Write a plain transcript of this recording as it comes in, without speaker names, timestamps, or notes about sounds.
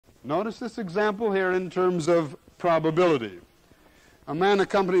Notice this example here in terms of probability. A man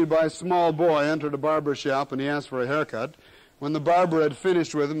accompanied by a small boy entered a barber shop and he asked for a haircut. When the barber had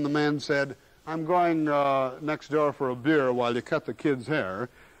finished with him, the man said, "I'm going next door for a beer while you cut the kid's hair."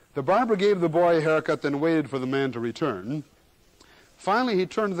 The barber gave the boy a haircut, then waited for the man to return. Finally, he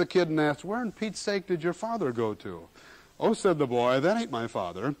turned to the kid and asked, "Where in Pete's sake did your father go to?" "Oh," said the boy, "that ain't my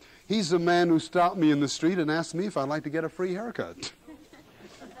father. He's the man who stopped me in the street and asked me if I'd like to get a free haircut."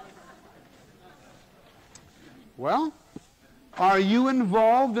 Well, are you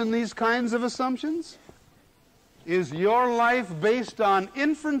involved in these kinds of assumptions? Is your life based on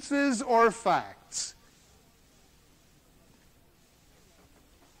inferences or facts?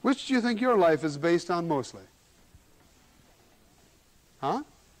 Which do you think your life is based on mostly? Huh?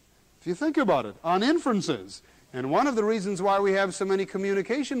 If you think about it, on inferences. And one of the reasons why we have so many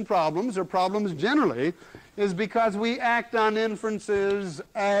communication problems, or problems generally, is because we act on inferences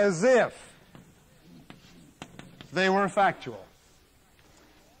as if they were factual.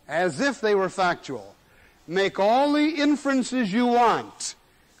 As if they were factual. Make all the inferences you want.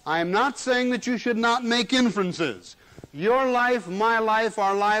 I'm not saying that you should not make inferences. Your life, my life,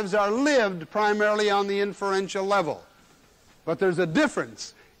 our lives are lived primarily on the inferential level. But there's a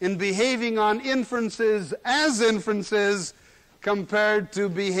difference in behaving on inferences as inferences compared to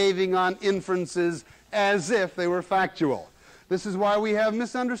behaving on inferences as if they were factual. This is why we have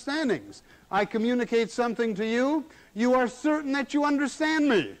misunderstandings. I communicate something to you, you are certain that you understand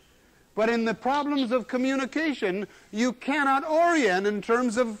me. But in the problems of communication, you cannot orient in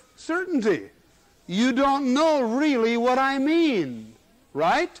terms of certainty. You don't know really what I mean,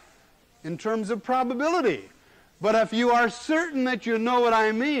 right? In terms of probability. But if you are certain that you know what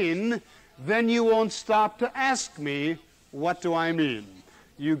I mean, then you won't stop to ask me, what do I mean?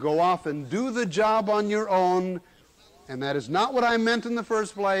 You go off and do the job on your own, and that is not what I meant in the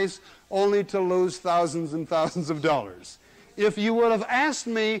first place, only to lose thousands and thousands of dollars. If you would have asked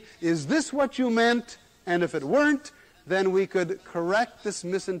me, is this what you meant? And if it weren't, then we could correct this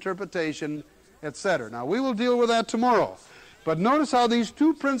misinterpretation, etc. Now, we will deal with that tomorrow. But notice how these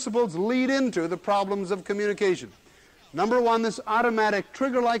two principles lead into the problems of communication. Number one, this automatic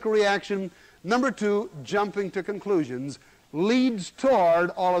trigger-like reaction. Number two, jumping to conclusions, leads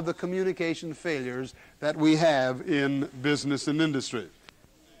toward all of the communication failures that we have in business and industry.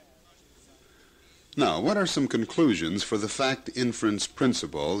 Now, what are some conclusions for the fact-inference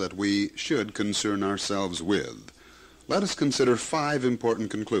principle that we should concern ourselves with? Let us consider 5 important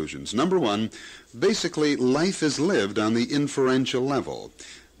conclusions. Number one, basically, life is lived on the inferential level.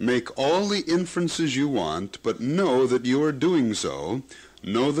 Make all the inferences you want, but know that you are doing so.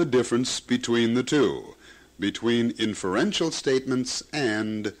 Know the difference between the two, between inferential statements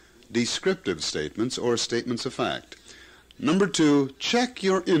and descriptive statements or statements of fact. Number two, check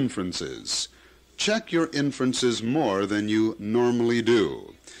your inferences. Check your inferences more than you normally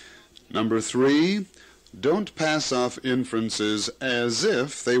do. Number three, don't pass off inferences as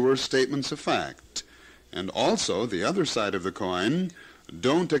if they were statements of fact. And also, the other side of the coin,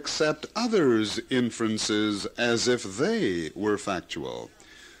 don't accept others' inferences as if they were factual.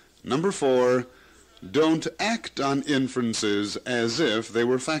 Number four, don't act on inferences as if they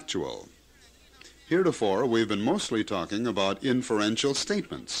were factual. Heretofore, we've been mostly talking about inferential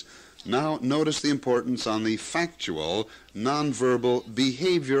statements. Now, notice the importance on the factual, nonverbal,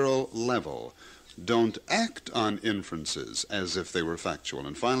 behavioral level. Don't act on inferences as if they were factual.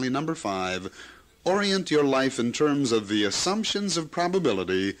 And finally, number 5, orient your life in terms of the assumptions of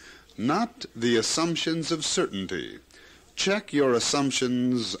probability, not the assumptions of certainty. Check your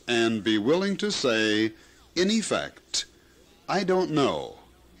assumptions and be willing to say, in effect, I don't know.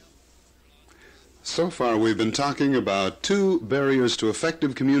 So far, we've been talking about 2 barriers to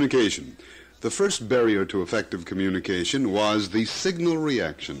effective communication. The first barrier to effective communication was the signal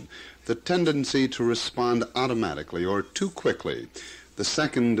reaction, the tendency to respond automatically or too quickly. The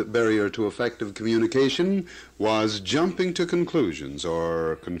second barrier to effective communication was jumping to conclusions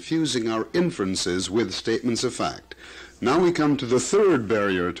or confusing our inferences with statements of fact. Now we come to the third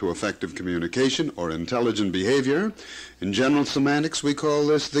barrier to effective communication, or intelligent behavior. In general semantics, we call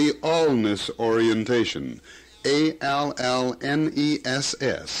this the allness orientation, A-L-L-N-E-S-S,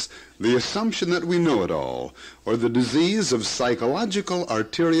 the assumption that we know it all, or the disease of psychological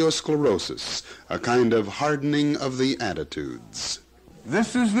arteriosclerosis, a kind of hardening of the attitudes.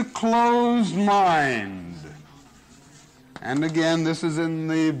 This is the closed mind. And again, this is in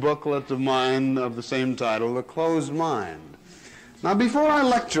the booklet of mine of the same title, The Closed Mind. Now, before I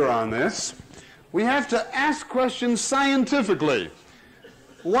lecture on this, we have to ask questions scientifically.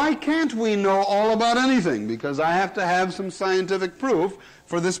 Why can't we know all about anything? Because I have to have some scientific proof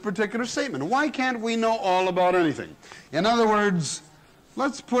for this particular statement. Why can't we know all about anything? In other words,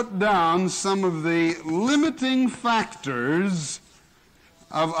 let's put down some of the limiting factors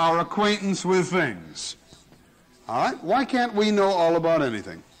of our acquaintance with things. All right? Why can't we know all about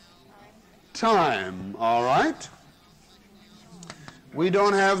anything? Time, all right? We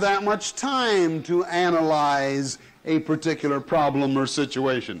don't have that much time to analyze a particular problem or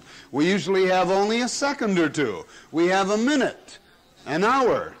situation. We usually have only a second or two. We have a minute, an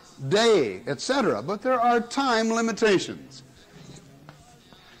hour, day, etc. But there are time limitations.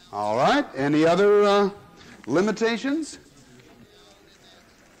 All right? Any other limitations?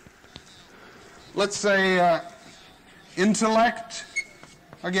 Let's say intellect.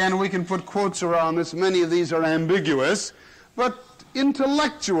 Again, we can put quotes around this. Many of these are ambiguous. But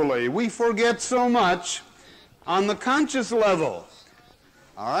intellectually, we forget so much on the conscious level.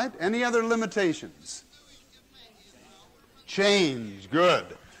 All right? Any other limitations? Change.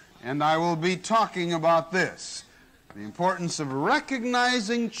 Good. And I will be talking about this. The importance of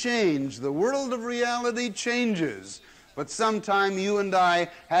recognizing change. The world of reality changes. But sometime you and I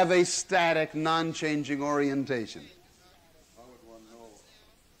have a static, non-changing orientation. How would one know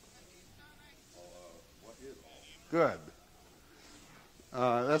what is all? Good.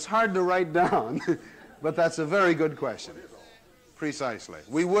 That's hard to write down, but that's a very good question. Precisely.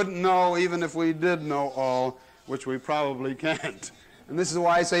 We wouldn't know even if we did know all, which we probably can't. And this is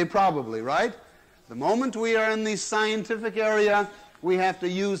why I say probably, right? The moment we are in the scientific area, we have to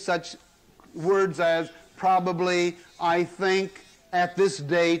use such words as probably, I think, at this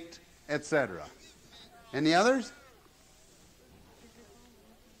date, etc. Any others?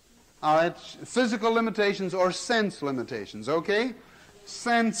 All right, physical limitations or sense limitations, okay?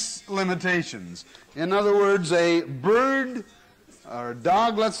 Sense limitations. In other words, a bird or a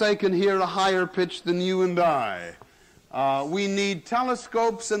dog, let's say, can hear a higher pitch than you and I. We need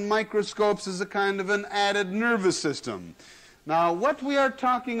telescopes and microscopes as a kind of an added nervous system. Now, what we are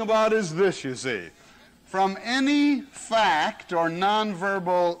talking about is this, you see. From any fact or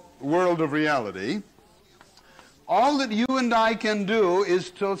nonverbal world of reality, all that you and I can do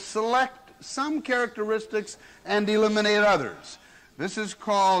is to select some characteristics and eliminate others. This is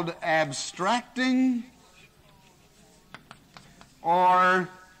called abstracting or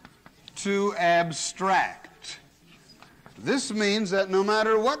to abstract. This means that no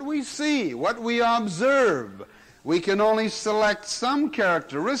matter what we see, what we observe, we can only select some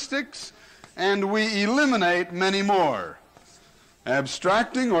characteristics and we eliminate many more.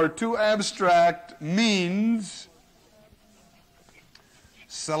 Abstracting or to abstract means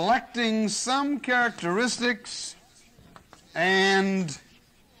selecting some characteristics and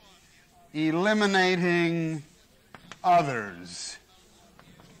eliminating others.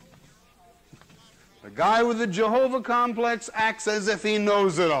 The guy with the Jehovah complex acts as if he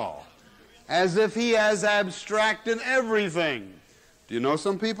knows it all, as if he has abstracted everything. Do you know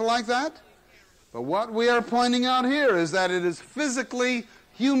some people like that? But what we are pointing out here is that it is physically,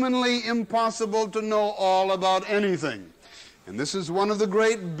 humanly impossible to know all about anything. And this is one of the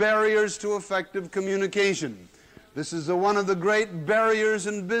great barriers to effective communication. This is one of the great barriers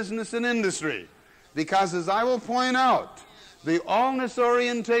in business and industry. Because as I will point out, the allness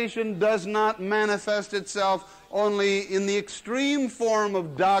orientation does not manifest itself only in the extreme form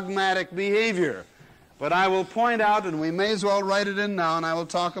of dogmatic behavior. But I will point out, and we may as well write it in now, and I will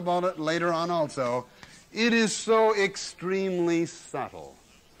talk about it later on also, it is so extremely subtle.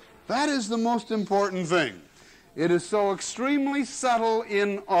 That is the most important thing. It is so extremely subtle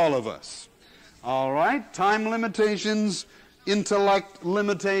in all of us. All right, time limitations, intellect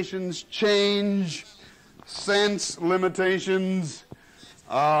limitations, change, sense limitations,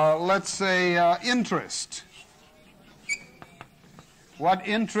 let's say interest. What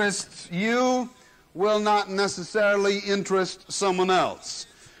interests you will not necessarily interest someone else.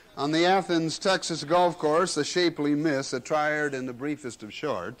 On the Athens, Texas golf course, a shapely miss, attired in the briefest of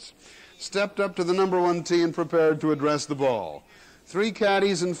shorts, stepped up to the number 1 tee and prepared to address the ball. 3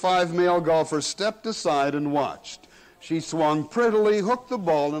 caddies and 5 male golfers stepped aside and watched. She swung prettily, hooked the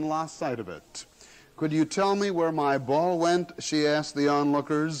ball, and lost sight of it. "Could you tell me where my ball went?" she asked the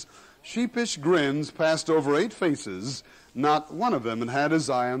onlookers. Sheepish grins passed over 8 faces. Not one of them had had his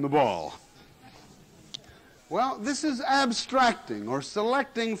eye on the ball. Well, this is abstracting or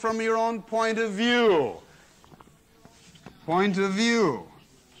selecting from your own point of view. Point of view.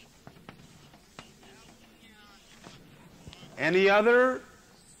 Any other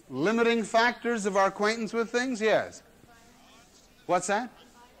limiting factors of our acquaintance with things? Yes. What's that?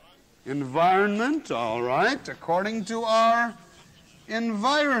 Environment, all right, according to our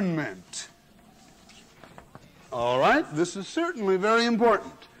environment. All right, this is certainly very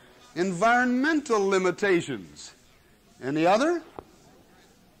important. Environmental limitations. Any other?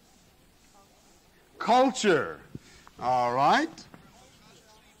 Culture. All right.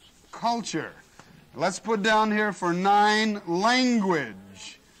 Culture. Let's put down here for 9,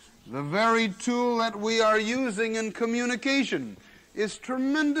 language. The very tool that we are using in communication is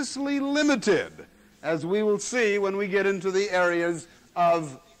tremendously limited, as we will see when we get into the areas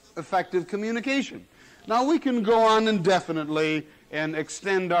of effective communication. Now, we can go on indefinitely and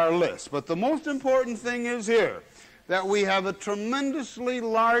extend our list, but the most important thing is here that we have a tremendously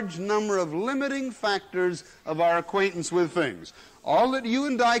large number of limiting factors of our acquaintance with things. All that you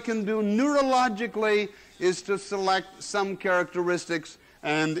and I can do neurologically is to select some characteristics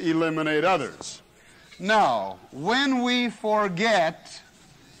and eliminate others. Now, when we forget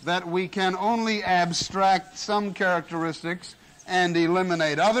that we can only abstract some characteristics and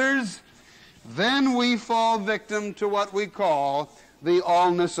eliminate others, then we fall victim to what we call the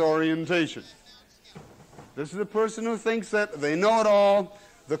allness orientation. This is a person who thinks that they know it all,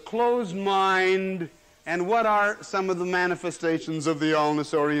 the closed mind, and what are some of the manifestations of the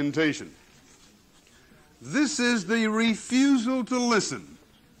allness orientation? This is the refusal to listen.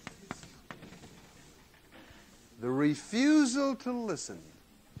 The refusal to listen.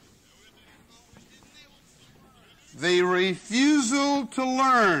 The refusal to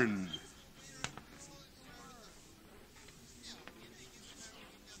learn.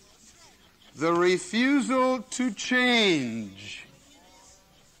 The refusal to change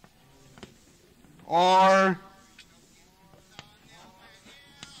or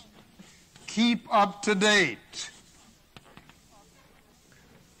keep up to date.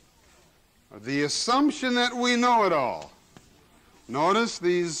 The assumption that we know it all. Notice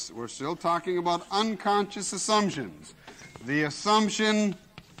these, we're still talking about unconscious assumptions. The assumption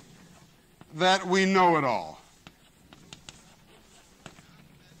that we know it all.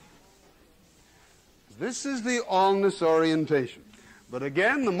 This is the allness orientation. But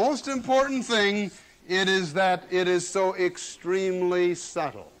again, the most important thing, it is that it is so extremely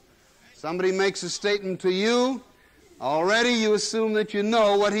subtle. Somebody makes a statement to you, already you assume that you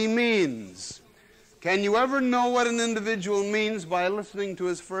know what he means. Can you ever know what an individual means by listening to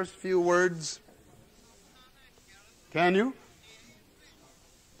his first few words? Can you?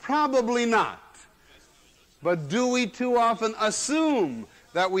 Probably not. But do we too often assume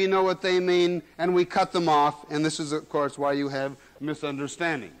that we know what they mean, and we cut them off, and this is, of course, why you have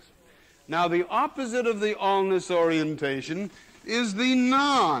misunderstandings. Now, the opposite of the allness orientation is the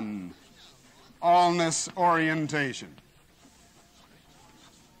non-allness orientation.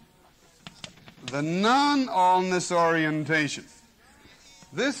 The non-allness orientation.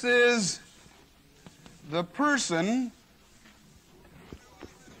 This is the person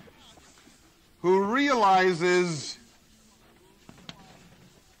who realizes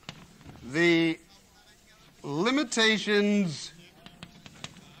the limitations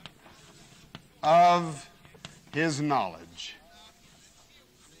of his knowledge.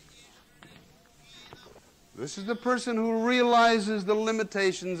 This is the person who realizes the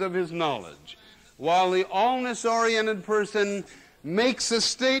limitations of his knowledge. While the allness-oriented person makes a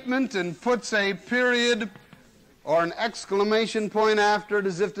statement and puts a period or an exclamation point after it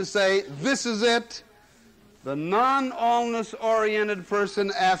as if to say, this is it, the non-allness-oriented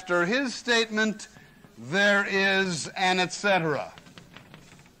person, after his statement, there is an etc.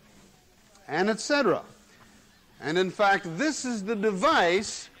 An etc. And in fact, this is the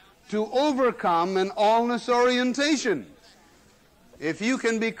device to overcome an allness orientation. If you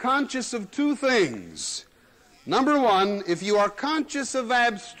can be conscious of two things. Number one, if you are conscious of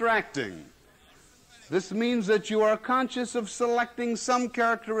abstracting, this means that you are conscious of selecting some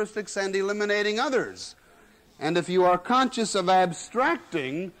characteristics and eliminating others. And if you are conscious of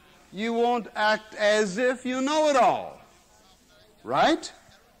abstracting, you won't act as if you know it all. Right?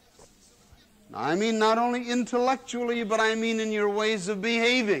 Now, I mean not only intellectually, but I mean in your ways of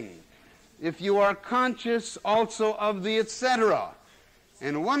behaving. If you are conscious also of the etc.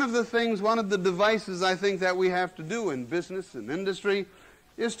 And one of the devices I think that we have to do in business and industry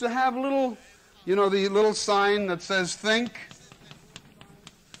is to have little, the little sign that says think.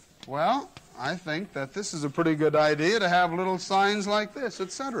 Well, I think that this is a pretty good idea to have little signs like this,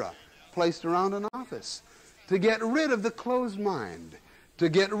 etc., placed around an office to get rid of the closed mind, to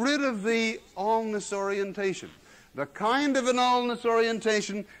get rid of the allness orientation, the kind of an allness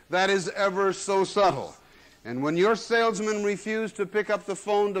orientation that is ever so subtle. And when your salesmen refuse to pick up the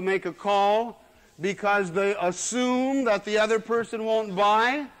phone to make a call because they assume that the other person won't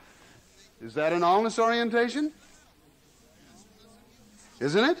buy, is that an allness orientation?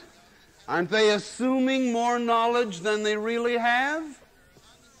 Isn't it? Aren't they assuming more knowledge than they really have?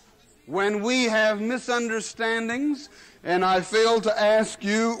 When we have misunderstandings and I fail to ask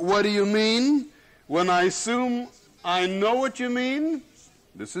you, what do you mean? When I assume I know what you mean,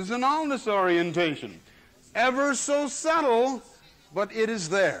 this is an allness orientation. Ever so subtle, but it is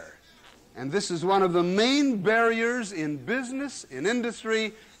there. And this is one of the main barriers in business, in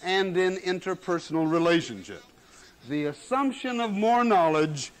industry, and in interpersonal relationship. The assumption of more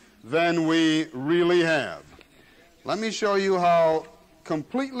knowledge than we really have. Let me show you how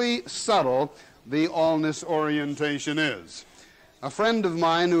completely subtle the allness orientation is. A friend of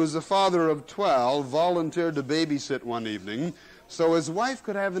mine who is a father of 12 volunteered to babysit one evening so his wife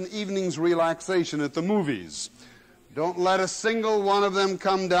could have an evening's relaxation at the movies. Don't let a single one of them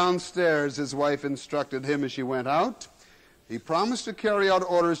come downstairs, his wife instructed him as she went out. He promised to carry out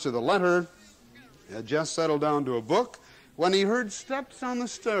orders to the letter. He had just settled down to a book when he heard steps on the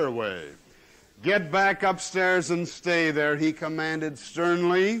stairway. "Get back upstairs and stay there," he commanded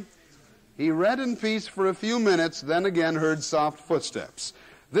sternly. He read in peace for a few minutes, then again heard soft footsteps.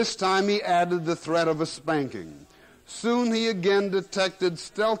 This time he added the threat of a spanking. Soon he again detected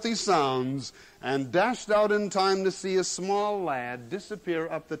stealthy sounds and dashed out in time to see a small lad disappear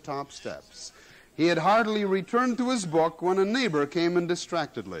up the top steps. He had hardly returned to his book when a neighbor came in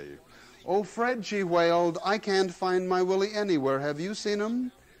distractedly. "Oh, Fred," she wailed, "I can't find my Willie anywhere. Have you seen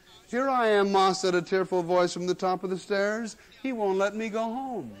him?" "Here I am, Ma," said a tearful voice from the top of the stairs. "He won't let me go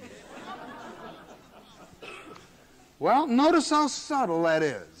home." Well, notice how subtle that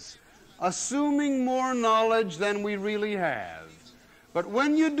is. Assuming more knowledge than we really have. But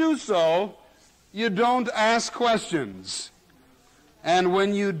when you do so, you don't ask questions. And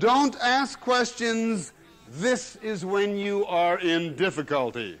when you don't ask questions, this is when you are in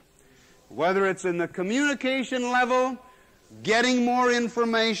difficulty. Whether it's in the communication level, getting more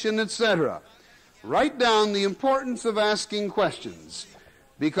information, etc. Write down the importance of asking questions.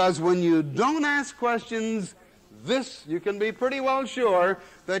 Because when you don't ask questions, this, you can be pretty well sure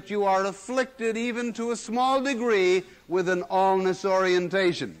that you are afflicted even to a small degree with an allness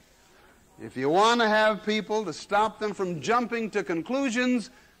orientation. If you want to have people, to stop them from jumping to conclusions,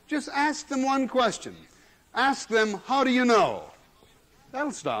 just ask them one question. Ask them, "How do you know?"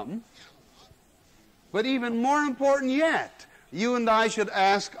 That'll stop them. But even more important yet, you and I should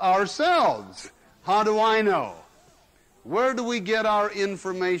ask ourselves, how do I know? Where do we get our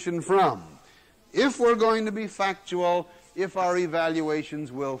information from? If we're going to be factual, if our evaluations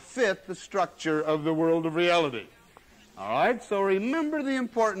will fit the structure of the world of reality. All right, so remember the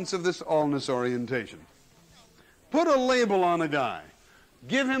importance of this allness orientation. Put a label on a guy.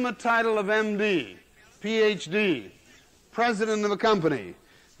 Give him a title of MD, PhD, president of a company,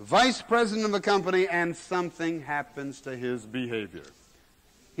 vice president of a company, and something happens to his behavior.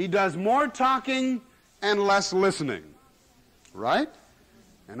 He does more talking and less listening, right?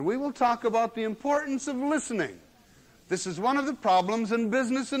 And we will talk about the importance of listening. This is one of the problems in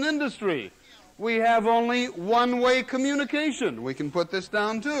business and industry. We have only one-way communication. We can put this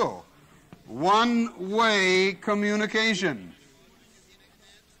down too. One-way communication.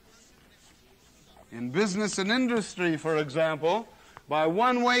 In business and industry, for example, by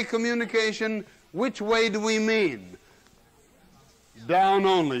one-way communication, which way do we mean? Down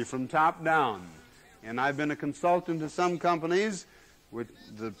only, from top down. And I've been a consultant to some companies.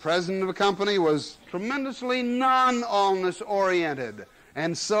 The president of a company was tremendously non-allness oriented,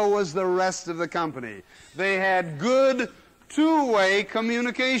 and so was the rest of the company. They had good two-way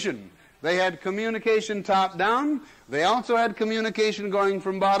communication. They had communication top down. They also had communication going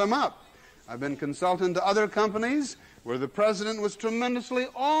from bottom up. I've been consultant to other companies where the president was tremendously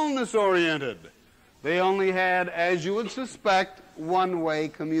allness oriented. They only had, as you would suspect, one-way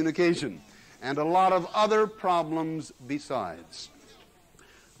communication, and a lot of other problems besides.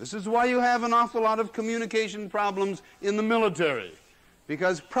 This is why you have an awful lot of communication problems in the military,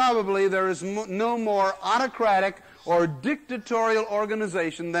 because probably there is no more autocratic or dictatorial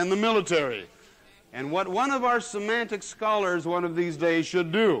organization than the military. And what one of our semantic scholars one of these days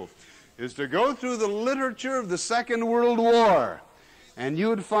should do is to go through the literature of the Second World War, and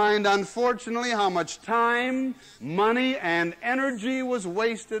you'd find, unfortunately, how much time, money, and energy was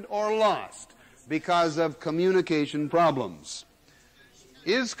wasted or lost because of communication problems.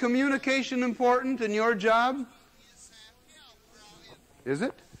 Is communication important in your job? Is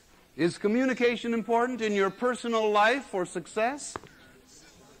it? Is communication important in your personal life for success?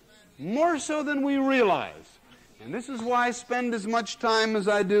 More so than we realize. And this is why I spend as much time as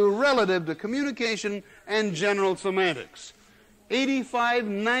I do relative to communication and general semantics.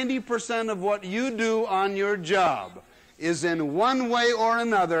 85–90% of what you do on your job is in one way or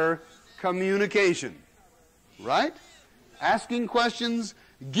another communication. Right? Asking questions,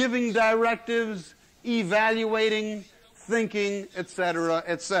 giving directives, evaluating, thinking, etc.,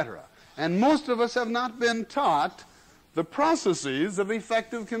 etc. And most of us have not been taught the processes of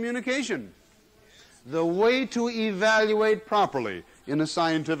effective communication, the way to evaluate properly in a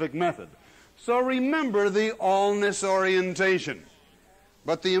scientific method. So remember the allness orientation.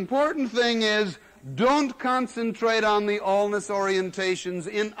 But the important thing is, don't concentrate on the allness orientations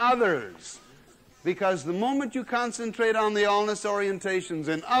in others. Because the moment you concentrate on the allness orientations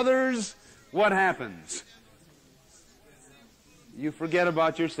in others, what happens? You forget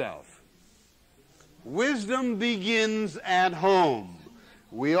about yourself. Wisdom begins at home.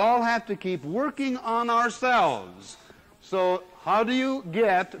 We all have to keep working on ourselves. So how do you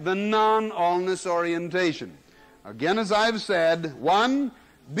get the non-allness orientation? Again, as I've said, 1,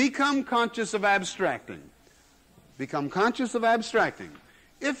 become conscious of abstracting. Become conscious of abstracting.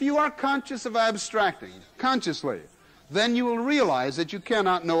 If you are conscious of abstracting, consciously, then you will realize that you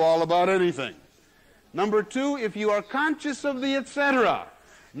cannot know all about anything. Number 2, if you are conscious of the etc.,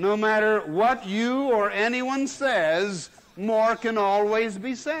 no matter what you or anyone says, more can always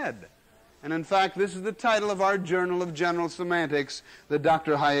be said. And in fact, this is the title of our Journal of General Semantics that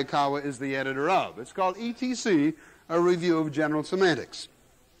Dr. Hayakawa is the editor of. It's called ETC, a Review of General Semantics.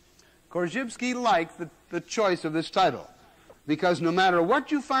 Korzybski liked the choice of this title, because no matter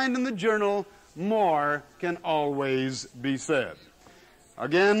what you find in the journal, more can always be said.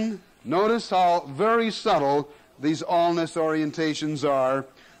 Again, notice how very subtle these allness orientations are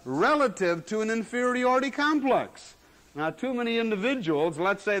relative to an inferiority complex. Now, too many individuals,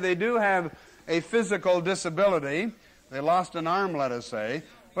 let's say they do have a physical disability, they lost an arm, let us say,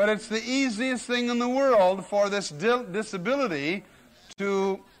 but it's the easiest thing in the world for this disability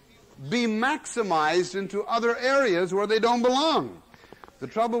to be maximized into other areas where they don't belong. The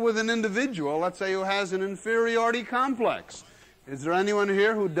trouble with an individual, let's say, who has an inferiority complex. Is there anyone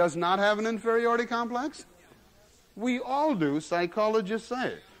here who does not have an inferiority complex? We all do, psychologists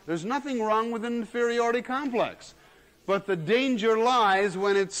say. There's nothing wrong with an inferiority complex. But the danger lies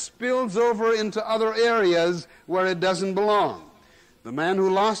when it spills over into other areas where it doesn't belong. The man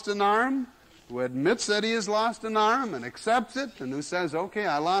who lost an arm, who admits that he has lost an arm and accepts it, and who says, okay,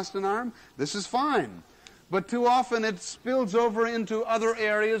 I lost an arm, this is fine. But too often it spills over into other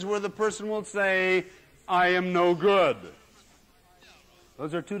areas where the person will say, I am no good.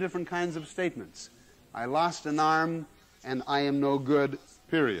 Those are two different kinds of statements. I lost an arm and I am no good,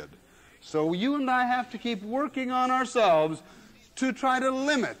 period. So you and I have to keep working on ourselves to try to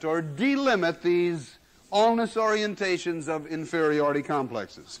limit or delimit these allness orientations of inferiority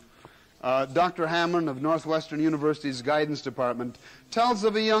complexes. Dr. Hammond of Northwestern University's guidance department tells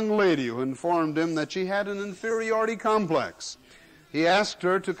of a young lady who informed him that she had an inferiority complex. He asked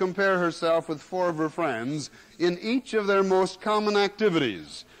her to compare herself with 4 of her friends in each of their most common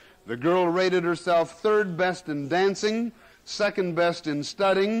activities. The girl rated herself 3rd best in dancing, 2nd best in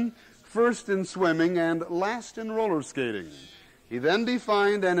studying, 1st in swimming, and last in roller skating. He then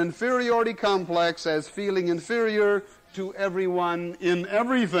defined an inferiority complex as feeling inferior to everyone in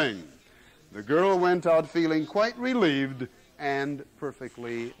everything. The girl went out feeling quite relieved and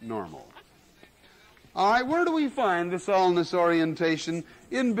perfectly normal. All right, where do we find this allness orientation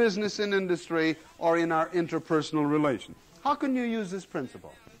in business and industry or in our interpersonal relations? How can you use this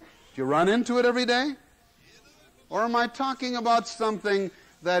principle? Do you run into it every day? Or am I talking about something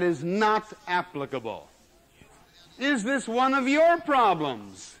that is not applicable? Is this one of your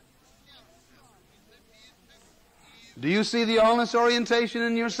problems? Do you see the allness orientation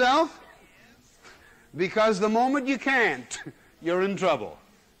in yourself? Because the moment you can't, you're in trouble.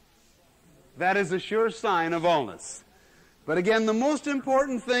 That is a sure sign of allness. But again, the most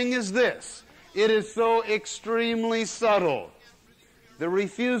important thing is this. It is so extremely subtle. The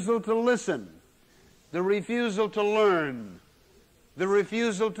refusal to listen, the refusal to learn, the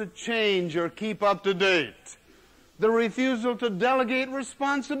refusal to change or keep up to date, the refusal to delegate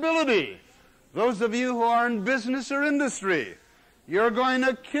responsibility. Those of you who are in business or industry, you're going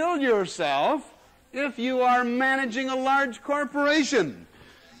to kill yourself if you are managing a large corporation,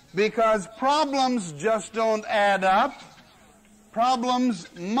 because problems just don't add up. Problems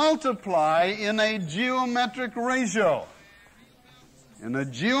multiply in a geometric ratio. In a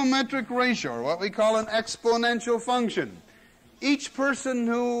geometric ratio, or what we call an exponential function. Each person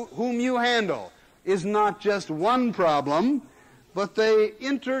whom you handle is not just one problem, but they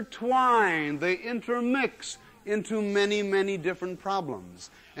intertwine, they intermix into many, many different problems.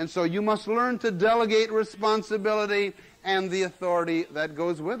 And so you must learn to delegate responsibility and the authority that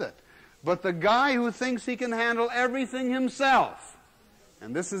goes with it. But the guy who thinks he can handle everything himself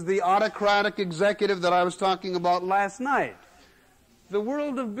And this is the autocratic executive that I was talking about last night. The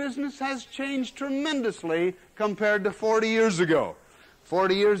world of business has changed tremendously compared to 40 years ago.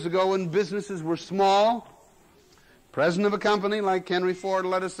 40 years ago, when businesses were small, president of a company like Henry Ford,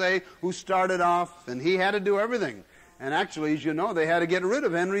 let us say, who started off, and he had to do everything. And actually, as you know, they had to get rid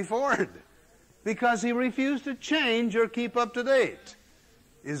of Henry Ford because he refused to change or keep up to date.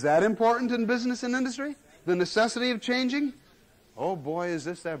 Is that important in business and industry? The necessity of changing? Oh boy, is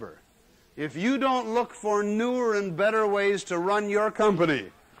this ever. If you don't look for newer and better ways to run your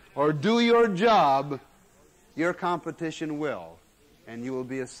company or do your job, your competition will. And you will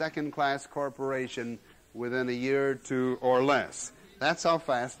be a second-class corporation within a year or two or less. That's how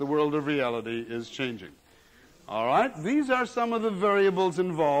fast the world of reality is changing. All right? These are some of the variables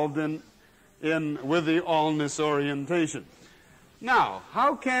involved with the allness orientation. Now,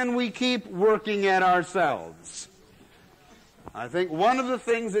 how can we keep working at ourselves? I think one of the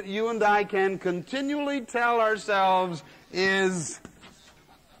things that you and I can continually tell ourselves is,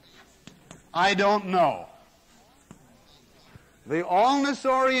 I don't know. The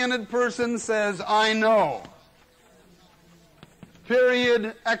allness-oriented person says, I know.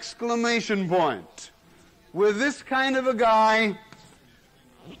 Period, exclamation point. With this kind of a guy,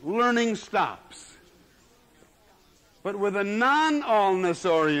 learning stops. But with a non-allness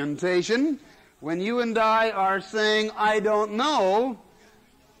orientation, when you and I are saying, I don't know,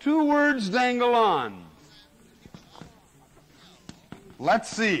 two words dangle on. Let's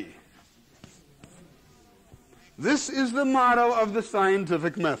see. This is the motto of the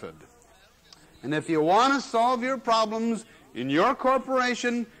scientific method. And if you want to solve your problems in your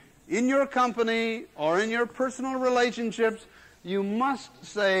corporation, in your company, or in your personal relationships, you must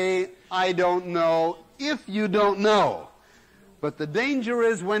say, I don't know, if you don't know. But the danger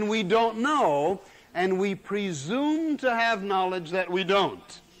is when we don't know and we presume to have knowledge that we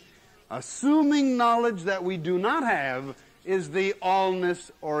don't. Assuming knowledge that we do not have is the allness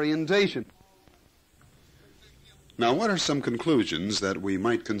orientation. Now, what are some conclusions that we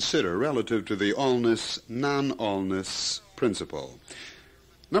might consider relative to the allness, non-allness principle?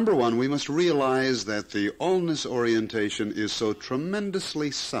 Number one, we must realize that the allness orientation is so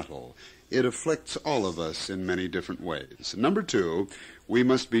tremendously subtle. It afflicts all of us in many different ways. Number two, we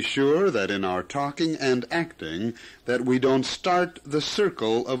must be sure that in our talking and acting that we don't start the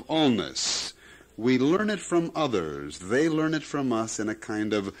circle of allness. We learn it from others. They learn it from us in a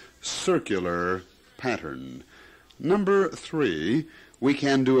kind of circular pattern. Number three, we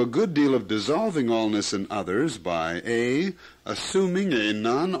can do a good deal of dissolving allness in others by A, assuming a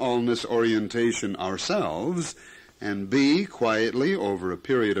non-allness orientation ourselves, and B, quietly, over a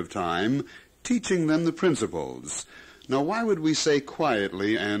period of time, teaching them the principles. Now, why would we say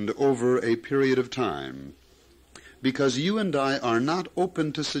quietly and over a period of time? Because you and I are not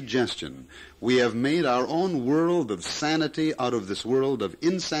open to suggestion. We have made our own world of sanity out of this world of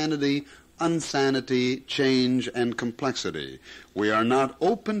insanity, unsanity, change, and complexity. We are not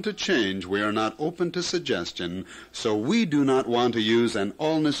open to change. We are not open to suggestion. So we do not want to use an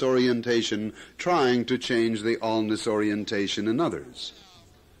allness orientation trying to change the allness orientation in others.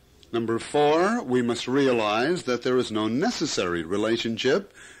 Number four, we must realize that there is no necessary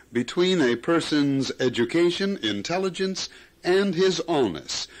relationship between a person's education, intelligence, and his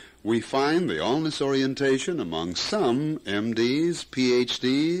allness. We find the allness orientation among some MDs,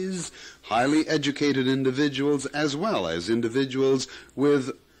 PhDs, highly educated individuals, as well as individuals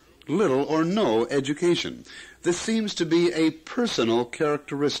with little or no education. This seems to be a personal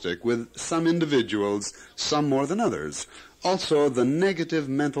characteristic with some individuals, some more than others. Also, the negative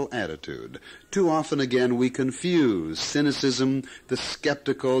mental attitude. Too often, again, we confuse cynicism, the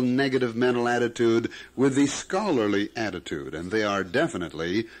skeptical, negative mental attitude, with the scholarly attitude, and they are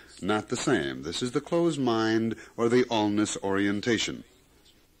definitely not the same. This is the closed mind or the allness orientation.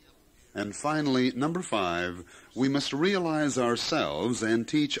 And finally, number five, we must realize ourselves and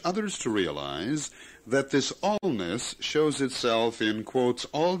teach others to realize that this allness shows itself in, quotes,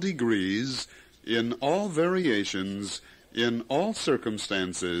 all degrees, in all variations, in all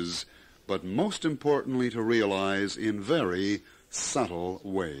circumstances, but most importantly to realize in very subtle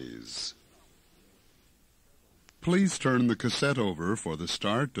ways. Please turn the cassette over for the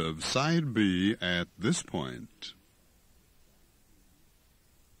start of Side B at this point.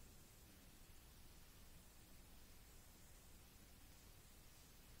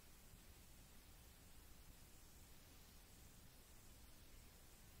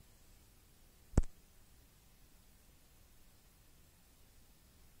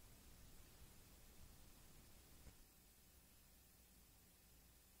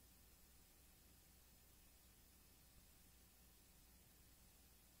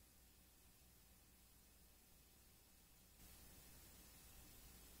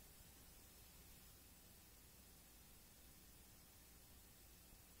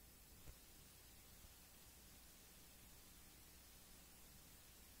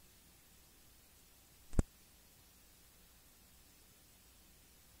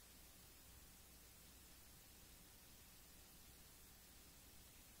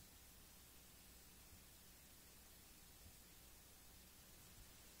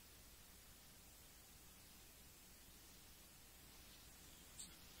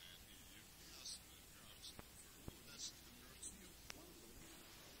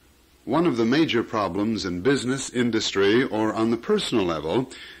 One of the major problems in business, industry, or on the personal level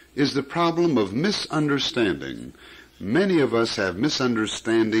is the problem of misunderstanding. Many of us have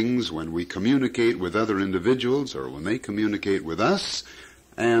misunderstandings when we communicate with other individuals or when they communicate with us,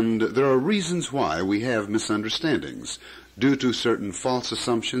 and there are reasons why we have misunderstandings due to certain false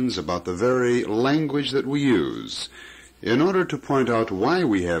assumptions about the very language that we use. In order to point out why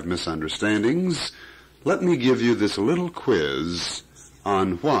we have misunderstandings, let me give you this little quiz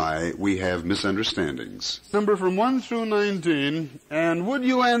on why we have misunderstandings. Number from 1 through 19, and would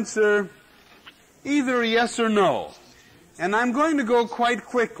you answer either yes or no? And I'm going to go quite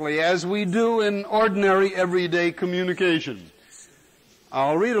quickly, as we do in ordinary everyday communication.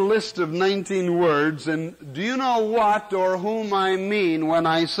 I'll read a list of 19 words, and do you know what or whom I mean when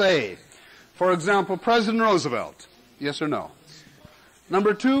I say, for example, President Roosevelt? Yes or no?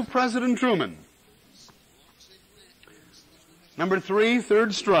 Number 2, President Truman. Number 3,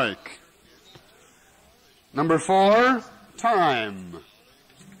 third strike. Number 4, time.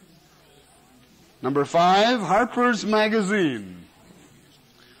 Number 5, Harper's Magazine.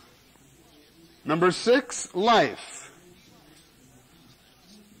 Number 6, life.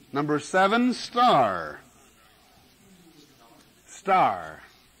 Number 7, star. Star.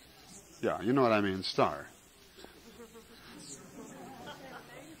 Yeah, you know what I mean, star.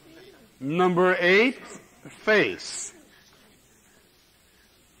 Number 8, face.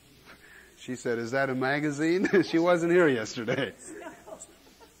 She said, is that a magazine? She wasn't here yesterday.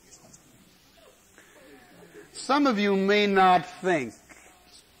 Some of you may not think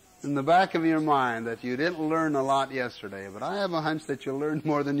in the back of your mind that you didn't learn a lot yesterday, but I have a hunch that you learned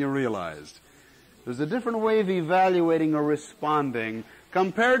more than you realized. There's a different way of evaluating or responding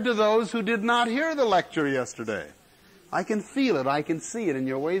compared to those who did not hear the lecture yesterday. I can feel it, I can see it in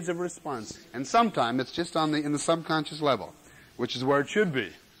your ways of response. And sometimes it's just in the subconscious level, which is where it should be.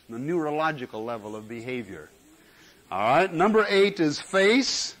 The neurological level of behavior. All right, number 8 is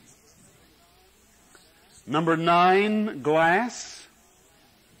face. Number 9, glass.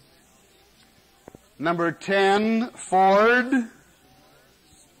 Number 10, Ford.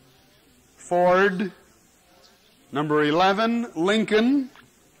 Ford. Number 11, Lincoln.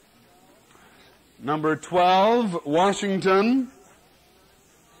 Number 12, Washington.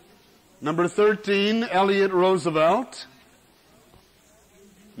 Number 13, Elliott Roosevelt.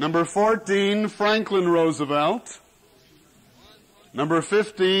 Number 14, Franklin Roosevelt. Number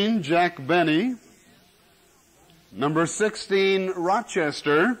 15, Jack Benny. Number 16,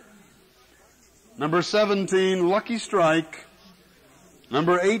 Rochester. Number 17, Lucky Strike.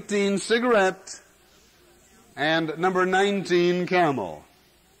 Number 18, cigarette. And number 19, camel.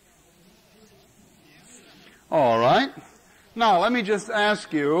 All right. Now, let me just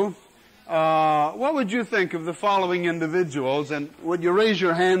ask you, what would you think of the following individuals? And would you raise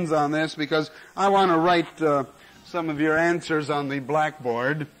your hands on this, because I want to write some of your answers on the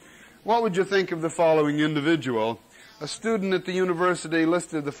blackboard. What would you think of the following individual? A student at the university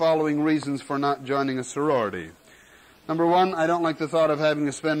listed the following reasons for not joining a sorority. Number 1, I don't like the thought of having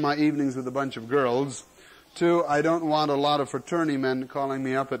to spend my evenings with a bunch of girls. 2, I don't want a lot of fraternity men calling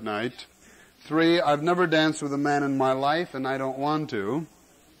me up at night. 3, I've never danced with a man in my life and I don't want to.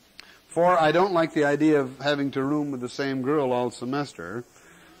 4, I don't like the idea of having to room with the same girl all semester.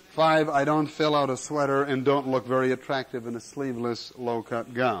 5, I don't fill out a sweater and don't look very attractive in a sleeveless,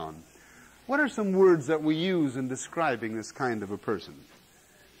 low-cut gown. What are some words that we use in describing this kind of a person?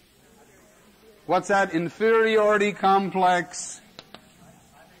 What's that? Inferiority complex.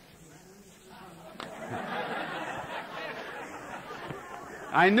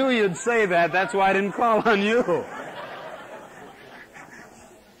 I knew you'd say that. That's why I didn't call on you.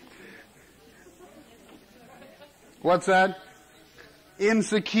 What's that?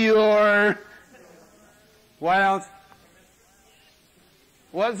 Insecure. What else?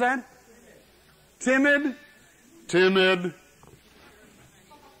 What's that? Timid. Timid.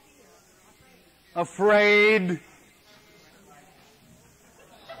 Afraid.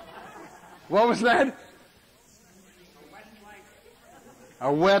 What was that?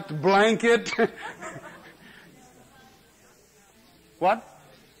 A wet blanket. What?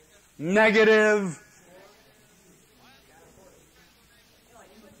 Negative.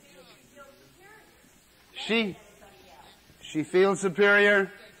 She feels superior.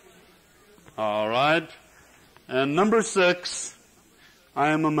 All right. And number 6, I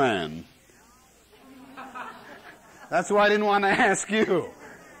am a man. That's why I didn't want to ask you.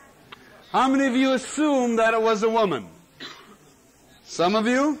 How many of you assumed that it was a woman? Some of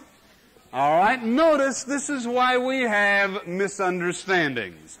you? All right. Notice this is why we have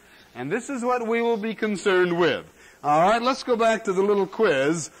misunderstandings. And this is what we will be concerned with. All right, let's go back to the little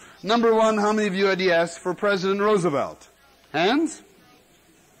quiz. Number one, how many of you had yes for President Roosevelt? Hands?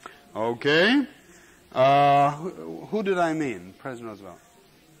 Okay. Who did I mean? President Roosevelt.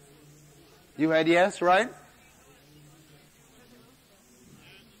 You had yes, right?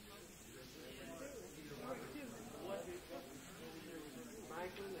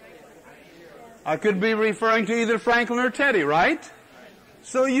 I could be referring to either Franklin or Teddy, right?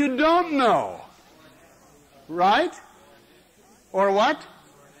 So you don't know. Right? Or what?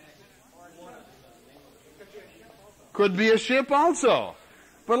 Could be a ship also.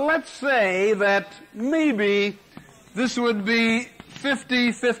 But let's say that maybe this would be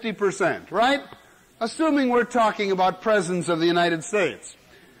 50%, right? Assuming we're talking about presidents of the United States.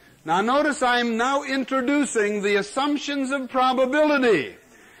 Now notice I'm now introducing the assumptions of probability.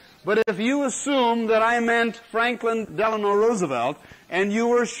 But if you assume that I meant Franklin Delano Roosevelt, and you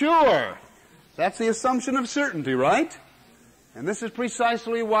were sure, that's the assumption of certainty, right? And this is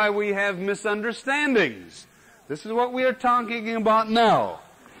precisely why we have misunderstandings. This is what we are talking about now.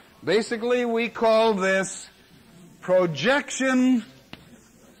 Basically, we call this projection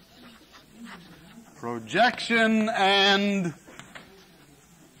and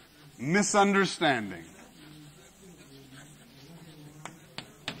misunderstanding.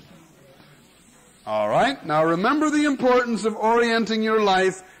 All right, now remember the importance of orienting your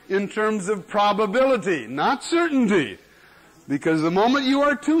life in terms of probability, not certainty. Because the moment you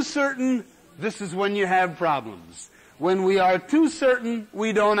are too certain, this is when you have problems. When we are too certain,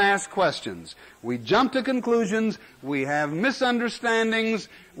 we don't ask questions. We jump to conclusions, we have misunderstandings,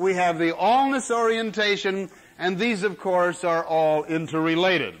 we have the allness orientation, and these, of course, are all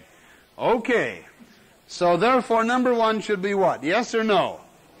interrelated. Okay, so therefore number one should be what? Yes or no?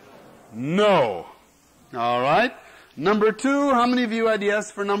 No. All right. Number two, how many of you had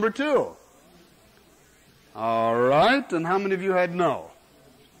yes for number two? All right. And how many of you had no?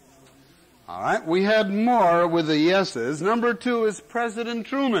 All right. We had more with the yeses. Number two is President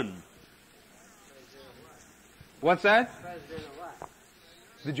Truman. What's that?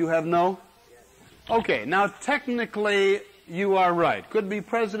 Did you have no? Okay. Now, technically, you are right. Could be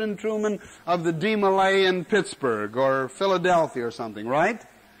President Truman of the DeMolay in Pittsburgh or Philadelphia or something, right?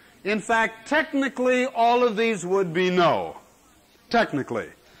 In fact, technically, all of these would be no. Technically.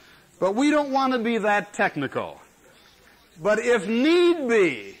 But we don't want to be that technical. But if need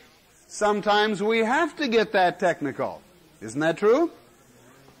be, sometimes we have to get that technical. Isn't that true?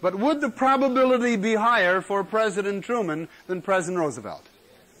 But would the probability be higher for President Truman than President Roosevelt?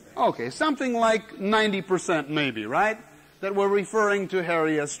 Okay, something like 90% maybe, right? That we're referring to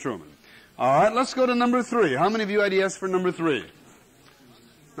Harry S. Truman. All right, let's go to number three. How many of you had yes for number three?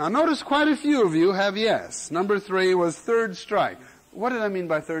 Now notice quite a few of you have yes. Number three was third strike. What did I mean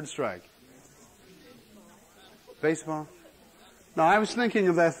by third strike? Baseball? No, I was thinking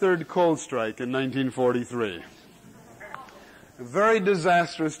of that third cold strike in 1943. Very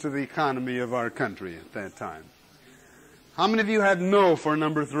disastrous to the economy of our country at that time. How many of you had no for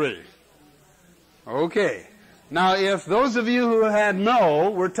number three? Okay. Now if those of you who had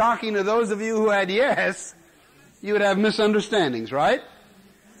no were talking to those of you who had yes, you would have misunderstandings, right?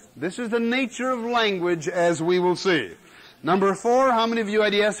 This is the nature of language, as we will see. Number four, how many of you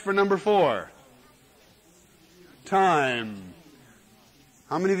had yes for number four? Time.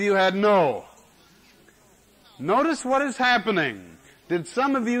 How many of you had no? Notice what is happening. Did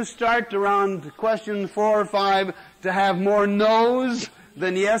some of you start around question 4 or 5 to have more no's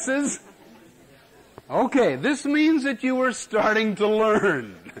than yeses? Okay, this means that you were starting to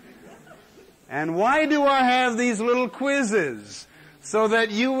learn. And why do I have these little quizzes? So that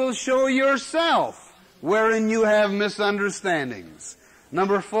you will show yourself wherein you have misunderstandings.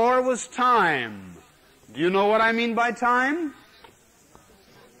 Number 4 was time. Do you know what I mean by time?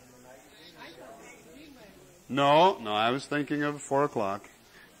 No, I was thinking of 4 o'clock.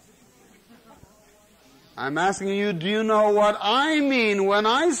 I'm asking you, do you know what I mean when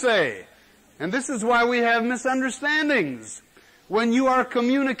I say? And this is why we have misunderstandings. When you are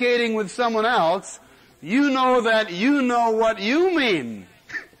communicating with someone else, you know that you know what you mean.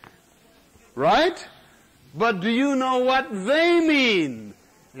 Right? But do you know what they mean?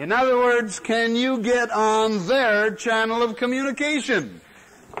 In other words, can you get on their channel of communication?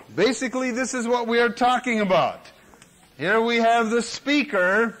 Basically, this is what we are talking about. Here we have the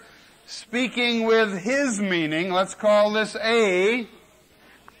speaker speaking with his meaning. Let's call this A.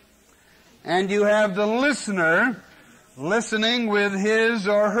 And you have the listener listening with his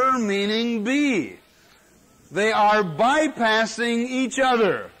or her meaning B. They are bypassing each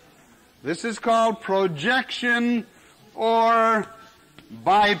other. This is called projection or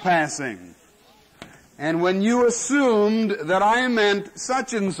bypassing. And when you assumed that I meant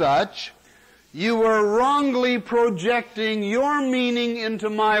such and such, you were wrongly projecting your meaning into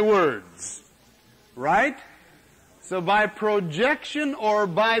my words. Right? So by projection or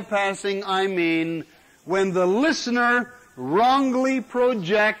bypassing, I mean when the listener wrongly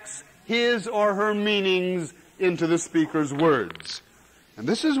projects his or her meanings into the speaker's words. And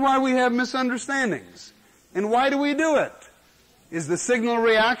this is why we have misunderstandings. And why do we do it? Is the signal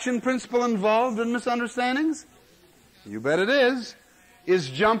reaction principle involved in misunderstandings? You bet it is. Is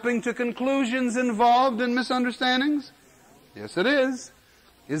jumping to conclusions involved in misunderstandings? Yes, it is.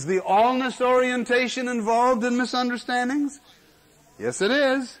 Is the allness orientation involved in misunderstandings? Yes, it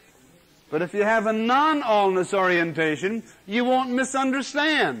is. But if you have a non-allness orientation, you won't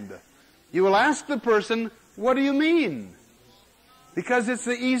misunderstand. You will ask the person, what do you mean? Because it's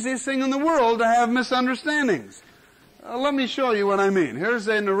the easiest thing in the world to have misunderstandings. Let me show you what I mean. Here's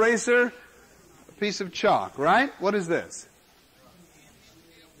an eraser, a piece of chalk, right? What is this?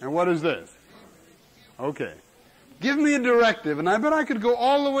 And what is this? Okay. Give me a directive, and I bet I could go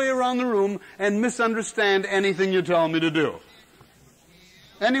all the way around the room and misunderstand anything you tell me to do.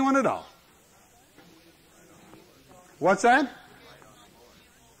 Anyone at all? What's that?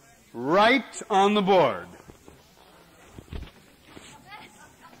 Write on the board.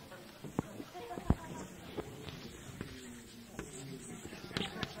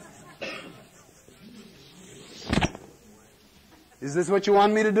 Is this what you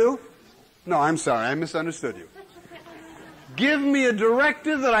want me to do? No, I'm sorry, I misunderstood you. Give me a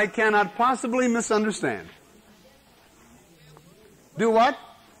directive that I cannot possibly misunderstand. Do what?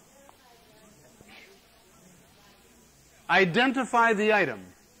 Identify the item.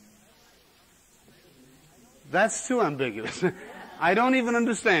 That's too ambiguous. I don't even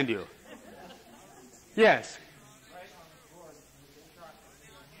understand you. Yes.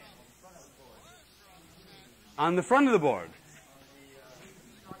 On the front of the board.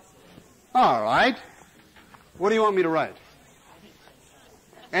 All right. What do you want me to write?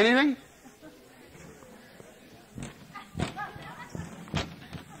 Anything?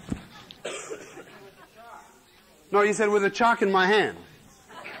 No, you said with a chalk in my hand.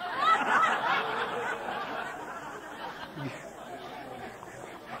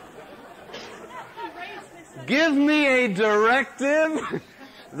 Give me a directive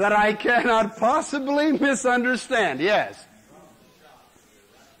that I cannot possibly misunderstand. Yes.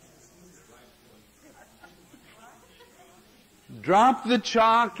 Drop the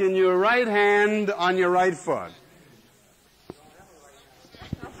chalk in your right hand on your right foot.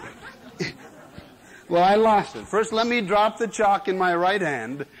 Well, I lost it. First, let me drop the chalk in my right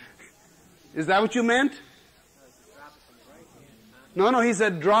hand. Is that what you meant? No, he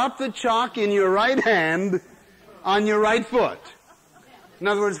said drop the chalk in your right hand on your right foot. In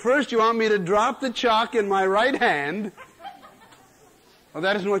other words, first you want me to drop the chalk in my right hand. Well,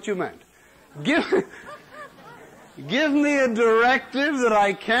 that isn't what you meant. Give me a directive that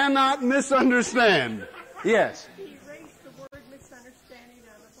I cannot misunderstand. Yes.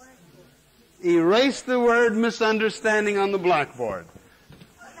 Erase the word misunderstanding on the blackboard.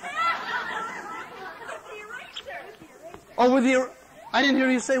 Oh, with the I didn't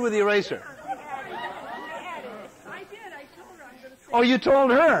hear you say with the eraser. I did. I told her I'm going to say. Oh, you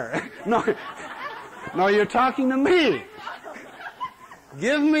told her. No, you're talking to me.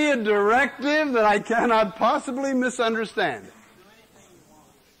 Give me a directive that I cannot possibly misunderstand.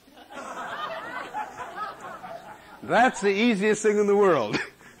 That's the easiest thing in the world.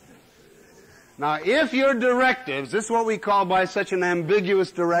 Now, if your directives, this is what we call by such an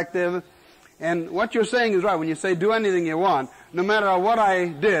ambiguous directive, and what you're saying is right. When you say do anything you want, no matter what I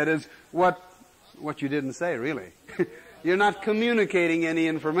did is what you didn't say, really. You're not communicating any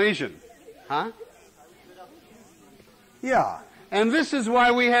information. Huh? Yeah. And this is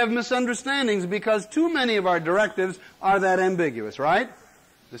why we have misunderstandings, because too many of our directives are that ambiguous, right?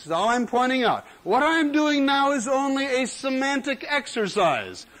 This is all I'm pointing out. What I'm doing now is only a semantic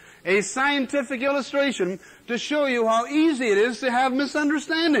exercise, a scientific illustration to show you how easy it is to have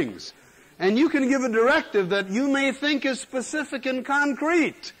misunderstandings. And you can give a directive that you may think is specific and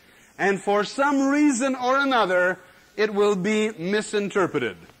concrete, and for some reason or another, it will be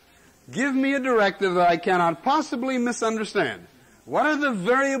misinterpreted. Give me a directive that I cannot possibly misunderstand. What are the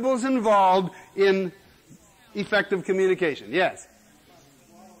variables involved in effective communication? Yes?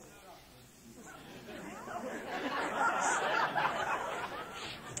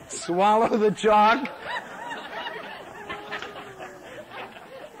 Swallow the chalk.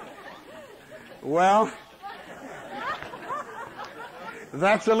 Well,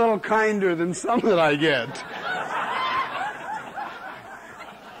 that's a little kinder than some that I get.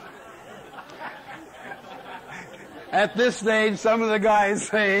 At this stage, some of the guys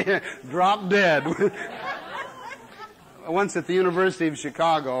say, drop dead. Once at the University of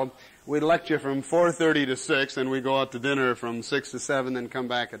Chicago, we lecture from 4:30 to 6, and we go out to dinner from 6 to 7, then come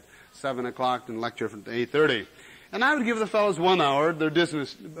back at 7 o'clock and lecture from 8:30. And I would give the fellows 1 hour, their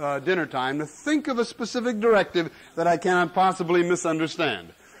dinner time, to think of a specific directive that I cannot possibly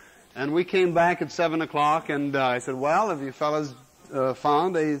misunderstand. And we came back at 7 o'clock, and I said, well, have you fellows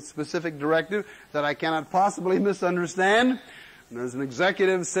found a specific directive that I cannot possibly misunderstand? And there's an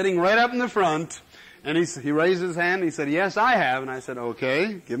executive sitting right up in the front, and he raised his hand, and he said, yes, I have. And I said,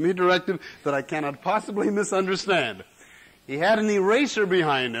 okay, give me a directive that I cannot possibly misunderstand. He had an eraser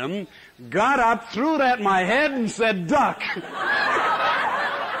behind him, got up, threw it at my head, and said, duck.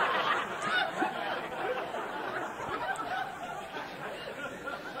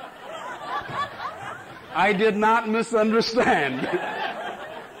 I did not misunderstand.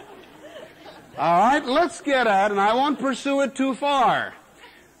 All right, let's get at it, and I won't pursue it too far.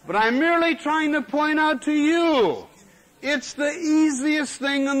 But I'm merely trying to point out to you, it's the easiest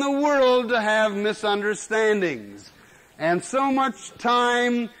thing in the world to have misunderstandings. And so much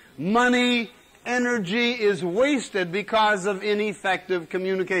time, money, energy is wasted because of ineffective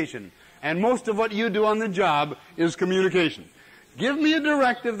communication. And most of what you do on the job is communication. Give me a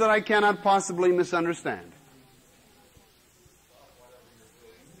directive that I cannot possibly misunderstand.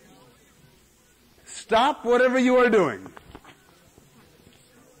 Stop whatever you are doing.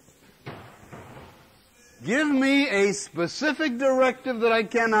 Give me a specific directive that I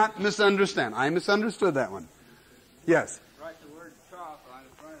cannot misunderstand. I misunderstood that one. Yes? Write the word chalk on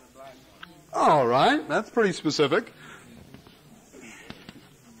the front of the blackboard. All right, that's pretty specific.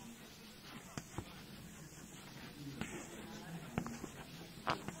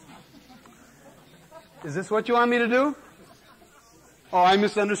 Is this what you want me to do? Oh, I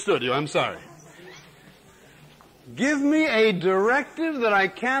misunderstood you. I'm sorry. Give me a directive that I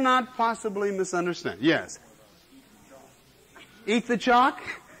cannot possibly misunderstand. Yes. Eat the chalk?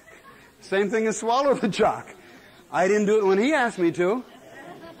 Same thing as swallow the chalk. I didn't do it when he asked me to.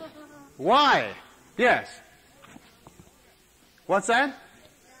 Why? Yes. What's that?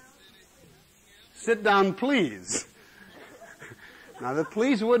 Sit down, please. Now, the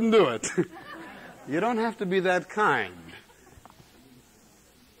please wouldn't do it. You don't have to be that kind.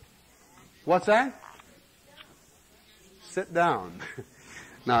 What's that? Sit down.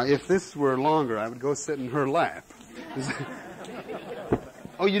 Now, if this were longer, I would go sit in her lap.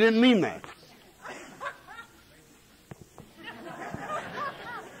 Oh, you didn't mean that.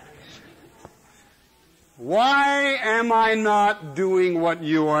 Why am I not doing what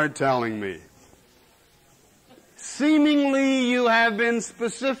you are telling me? Seemingly, you have been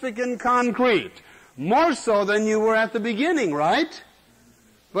specific and concrete. More so than you were at the beginning, right?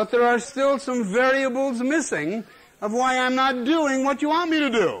 But there are still some variables missing of why I'm not doing what you want me to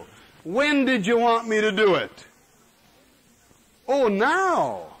do. When did you want me to do it? Oh,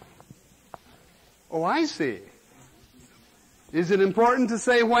 now. Oh, I see. Is it important to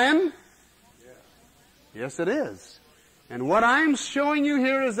say when? Yes, it is. And what I'm showing you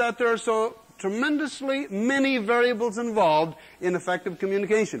here is that there are so tremendously many variables involved in effective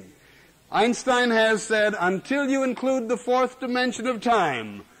communication. Einstein has said, until you include the fourth dimension of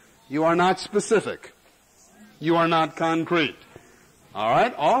time, you are not specific. You are not concrete. All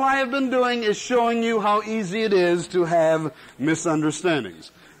right? All I have been doing is showing you how easy it is to have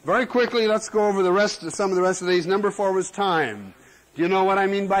misunderstandings. Very quickly, let's go over some of the rest of these. Number 4 was time. Do you know what I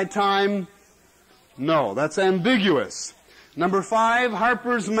mean by time? No, that's ambiguous. Number 5,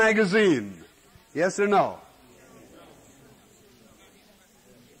 Harper's Magazine. Yes or no?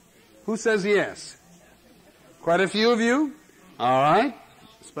 Who says yes? Quite a few of you? All right.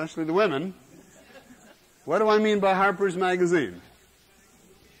 Especially the women. What do I mean by Harper's Magazine?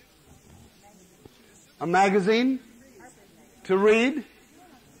 A magazine? To read?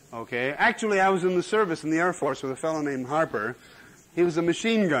 Okay. Actually, I was in the service in the Air Force with a fellow named Harper. He was a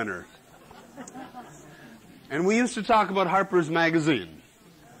machine gunner. And we used to talk about Harper's Magazine.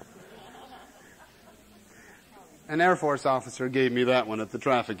 An Air Force officer gave me that one at the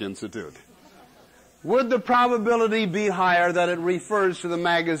Traffic Institute. Would the probability be higher that it refers to the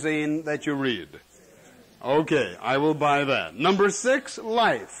magazine that you read? Okay, I will buy that. Number 6,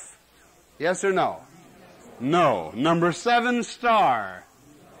 life. Yes or no? No. Number 7, star.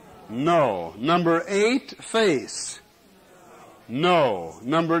 No. Number 8, face. No.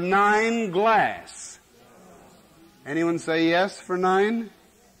 Number 9, glass. Anyone say yes for 9?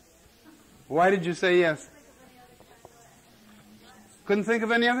 Why did you say yes? Couldn't think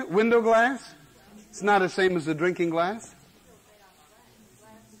of any of it? Window glass? It's not the same as the drinking glass.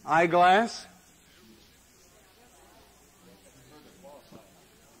 Eyeglass?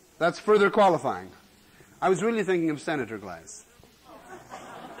 That's further qualifying. I was really thinking of senator glass.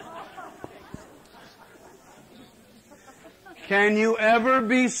 Can you ever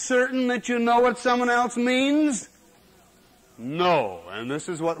be certain that you know what someone else means? No. And this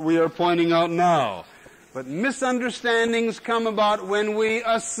is what we are pointing out now. But misunderstandings come about when we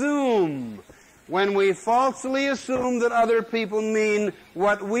assume, when we falsely assume that other people mean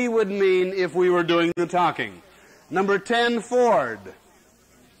what we would mean if we were doing the talking. Number 10, Ford.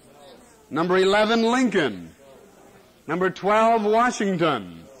 Number 11, Lincoln. Number 12,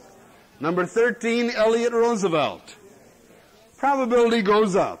 Washington. Number 13, Elliott Roosevelt. Probability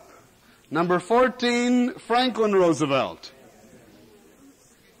goes up. Number 14, Franklin Roosevelt.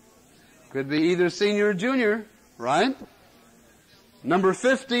 Could be either senior or junior, right? Number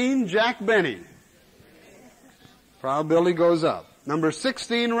 15, Jack Benny. Probability goes up. Number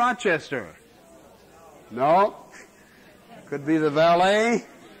 16, Rochester. No. Could be the valet,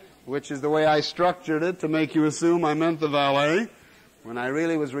 which is the way I structured it to make you assume I meant the valet, when I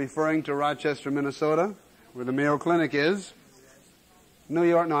really was referring to Rochester, Minnesota, where the Mayo Clinic is. New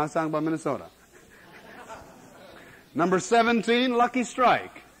York, no, I was talking about Minnesota. Number 17, Lucky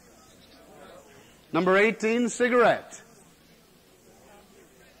Strike. Number 18, cigarette.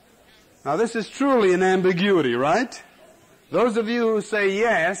 Now this is truly an ambiguity, right? Those of you who say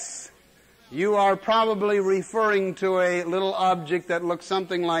yes, you are probably referring to a little object that looks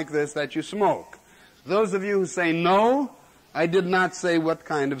something like this that you smoke. Those of you who say no, I did not say what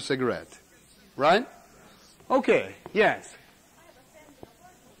kind of cigarette. Right? Okay, yes.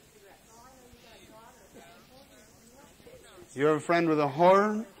 You have a friend with a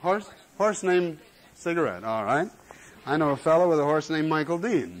horse named Cigarette, all right. I know a fellow with a horse named Michael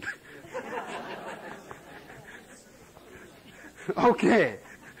Dean. Okay.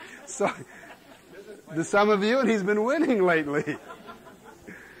 So, to some of you, and he's been winning lately.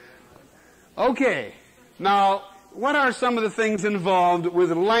 Okay. Now, what are some of the things involved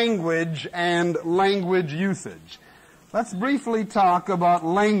with language and language usage? Let's briefly talk about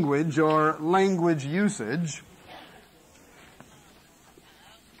language or language usage.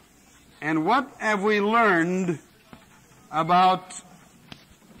 And what have we learned about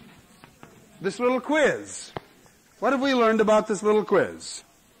this little quiz? What have we learned about this little quiz?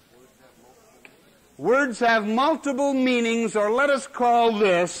 Words have multiple meanings, or let us call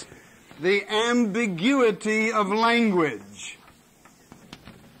this the ambiguity of language.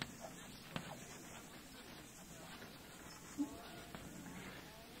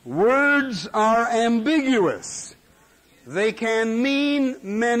 Words are ambiguous. They can mean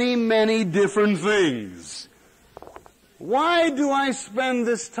many, many different things. Why do I spend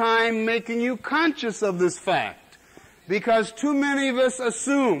this time making you conscious of this fact? Because too many of us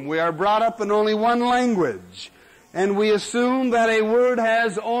assume we are brought up in only one language, and we assume that a word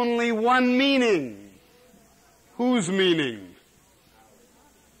has only one meaning. Whose meaning?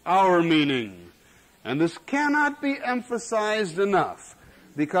 Our meaning. And this cannot be emphasized enough,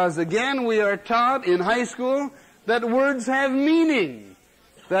 because again we are taught in high school that words have meaning,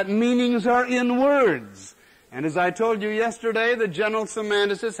 that meanings are in words. And as I told you yesterday, the general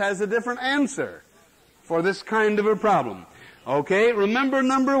semanticist has a different answer for this kind of a problem. Okay, remember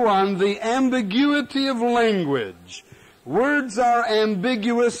number one, the ambiguity of language. Words are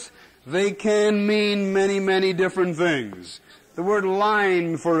ambiguous. They can mean many, many different things. The word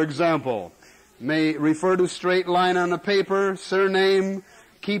line, for example, may refer to straight line on a paper, surname,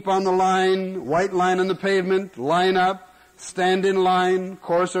 keep on the line, white line on the pavement, line up, stand in line,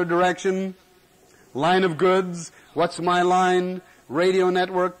 course or direction, line of goods, what's my line, radio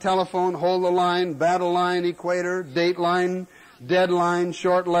network, telephone, hold the line, battle line, equator, date line, deadline,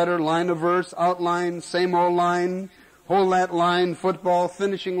 short letter, line of verse, outline, same old line, hold that line, football,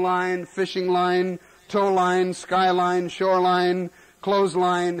 finishing line, fishing line, tow line, skyline, shoreline,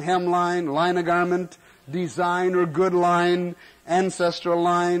 clothesline, hemline, line of garment, design or good line, ancestral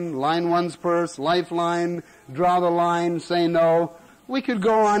line, line one's purse, lifeline, draw the line, say no. We could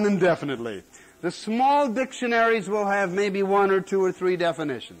go on indefinitely. The small dictionaries will have maybe 1 or 2 or 3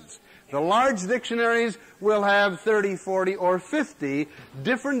 definitions. The large dictionaries will have 30, 40, or 50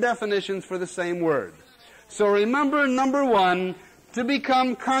 different definitions for the same word. So remember, number one, to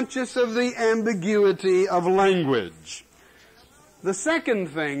become conscious of the ambiguity of language. The second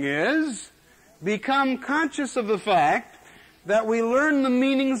thing is, become conscious of the fact that we learn the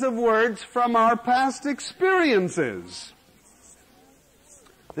meanings of words from our past experiences.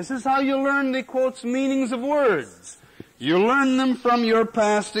 This is how you learn the, quotes, meanings of words. You learn them from your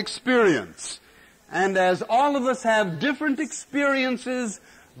past experience. And as all of us have different experiences,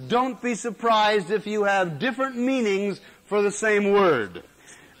 don't be surprised if you have different meanings for the same word.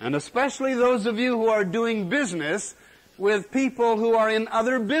 And especially those of you who are doing business with people who are in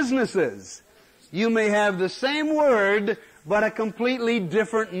other businesses. You may have the same word, but a completely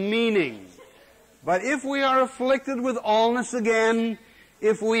different meaning. But if we are afflicted with allness again,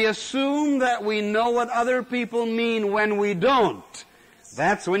 if we assume that we know what other people mean when we don't,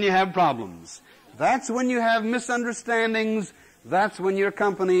 that's when you have problems. That's when you have misunderstandings. That's when your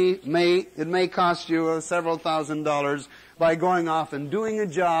company may cost you several $1,000s by going off and doing a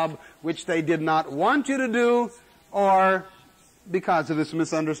job which they did not want you to do, or because of this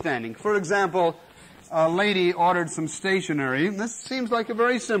misunderstanding. For example, a lady ordered some stationery. This seems like a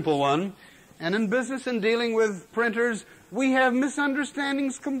very simple one. And in business and dealing with printers, we have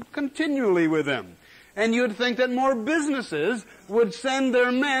misunderstandings continually with them. And you'd think that more businesses would send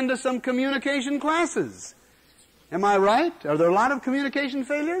their men to some communication classes. Am I right? Are there a lot of communication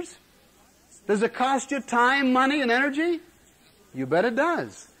failures? Does it cost you time, money, and energy? You bet it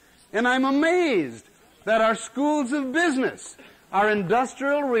does. And I'm amazed that our schools of business, our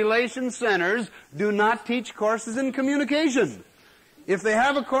industrial relations centers, do not teach courses in communication. If they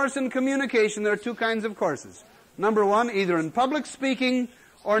have a course in communication, there are two kinds of courses. Number one, either in public speaking,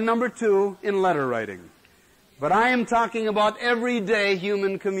 or number two, in letter writing. But I am talking about everyday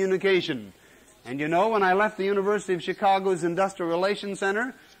human communication. And you know, when I left the University of Chicago's Industrial Relations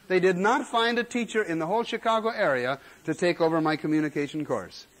Center, they did not find a teacher in the whole Chicago area to take over my communication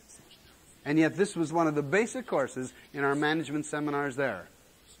course. And yet this was one of the basic courses in our management seminars there.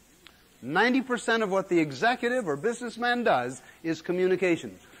 90% of what the executive or businessman does is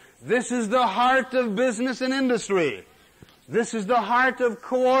communication. This is the heart of business and industry. This is the heart of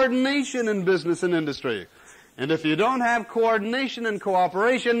coordination in business and industry. And if you don't have coordination and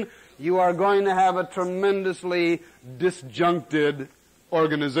cooperation, you are going to have a tremendously disjuncted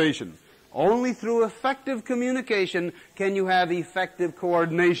organization. Only through effective communication can you have effective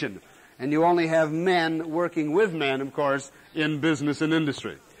coordination. And you only have men working with men, of course, in business and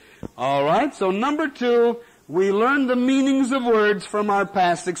industry. All right, so number two, we learn the meanings of words from our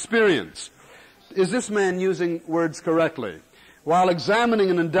past experience. Is this man using words correctly? While examining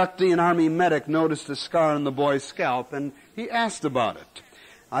an inductee, an Army medic noticed a scar on the boy's scalp, and he asked about it.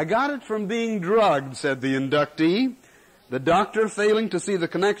 I got it from being drugged, said the inductee. The doctor, failing to see the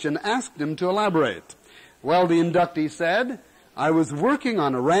connection, asked him to elaborate. Well, the inductee said, I was working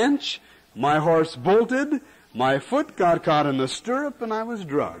on a ranch, my horse bolted, my foot got caught in the stirrup, and I was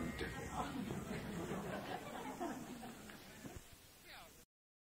drugged.